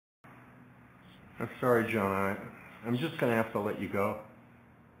I'm sorry, Jonah. I'm just gonna have to let you go.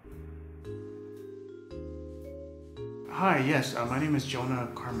 Hi, yes, my name is Jonah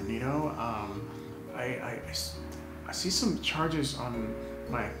Carmenito. I see some charges on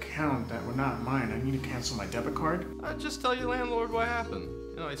my account that were not mine. I need to cancel my debit card. Just tell your landlord what happened.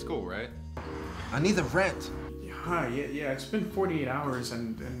 You know, he's cool, right? I need the rent. Hi, yeah, it's been 48 hours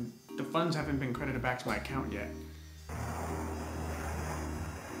and the funds haven't been credited back to my account yet.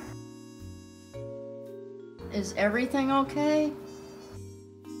 Is everything okay?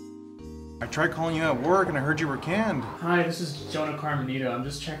 I tried calling you at work and I heard you were canned. Hi, this is Jonah Carmenito. I'm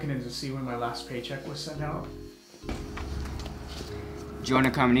just checking in to see when my last paycheck was sent out.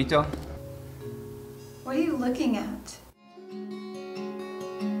 Jonah Carmenito? What are you looking at?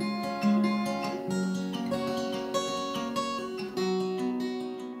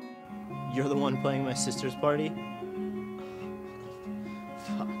 You're the one playing my sister's party?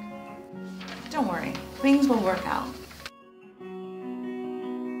 Fuck. Don't worry, things will work out.